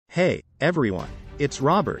Hey, everyone, it's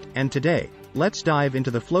Robert, and today, let's dive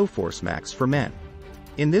into the FlowForce Max for men.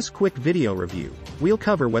 In this quick video review, we'll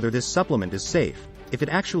cover whether this supplement is safe, if it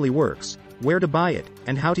actually works, where to buy it,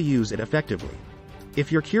 and how to use it effectively.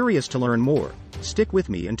 If you're curious to learn more, stick with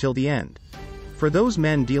me until the end. For those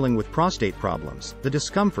men dealing with prostate problems, the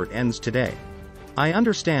discomfort ends today. I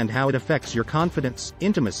understand how it affects your confidence,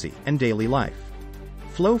 intimacy, and daily life.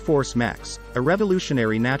 FlowForce Max, a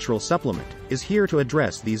revolutionary natural supplement, is here to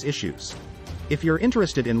address these issues. If you're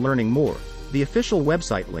interested in learning more, the official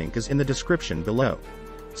website link is in the description below.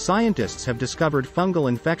 Scientists have discovered fungal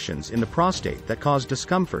infections in the prostate that cause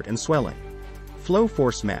discomfort and swelling.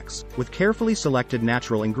 FlowForce Max, with carefully selected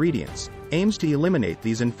natural ingredients, aims to eliminate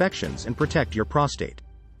these infections and protect your prostate.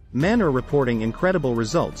 Men are reporting incredible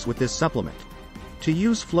results with this supplement. To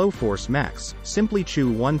use FlowForce Max, simply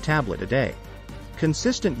chew 1 tablet a day.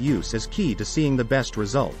 Consistent use is key to seeing the best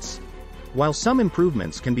results. While some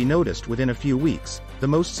improvements can be noticed within a few weeks, the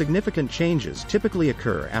most significant changes typically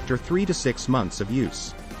occur after 3 to 6 months of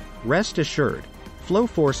use. Rest assured,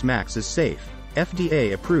 FlowForce Max is safe,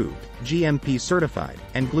 FDA approved, GMP certified,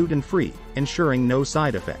 and gluten-free, ensuring no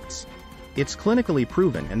side effects. It's clinically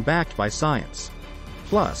proven and backed by science.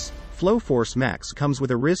 Plus, FlowForce Max comes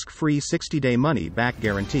with a risk-free 60-day money-back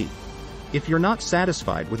guarantee. If you're not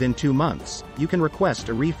satisfied within 2 months, you can request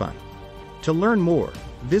a refund. To learn more,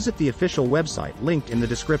 visit the official website linked in the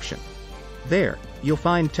description. There, you'll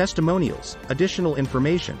find testimonials, additional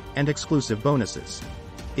information, and exclusive bonuses.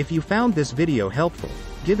 If you found this video helpful,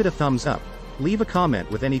 give it a thumbs up, leave a comment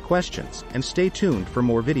with any questions, and stay tuned for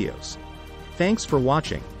more videos. Thanks for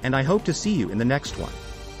watching, and I hope to see you in the next one.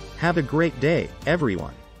 Have a great day,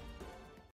 everyone.